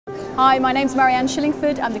Hi, my name's Marianne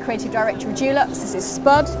Shillingford. I'm the Creative Director of Dulux. This is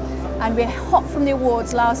Spud, and we're hot from the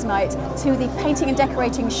awards last night to the Painting and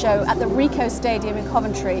Decorating show at the Ricoh Stadium in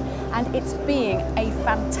Coventry, and it's being a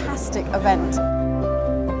fantastic event.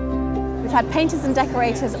 We've had painters and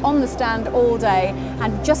decorators on the stand all day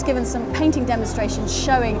and just given some painting demonstrations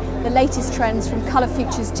showing the latest trends from Colour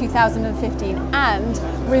Futures 2015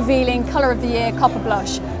 and revealing Colour of the Year Copper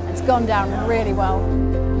Blush. It's gone down really well.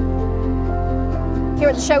 Here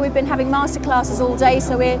at the show we've been having masterclasses all day,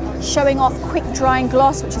 so we're showing off quick drying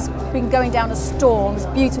gloss, which has been going down a storm. It's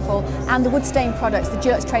beautiful, and the wood stain products, the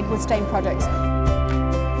Dulux Trade wood stain products.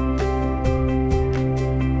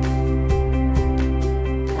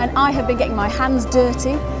 And I have been getting my hands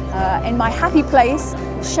dirty in my happy place,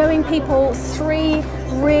 showing people 3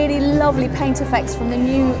 really lovely paint effects from the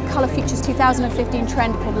new Colour Futures 2015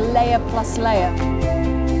 trend called Layer Plus Layer.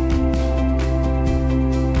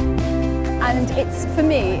 And for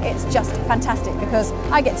me, it's just fantastic because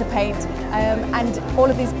I get to paint and all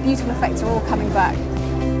of these beautiful effects are all coming back.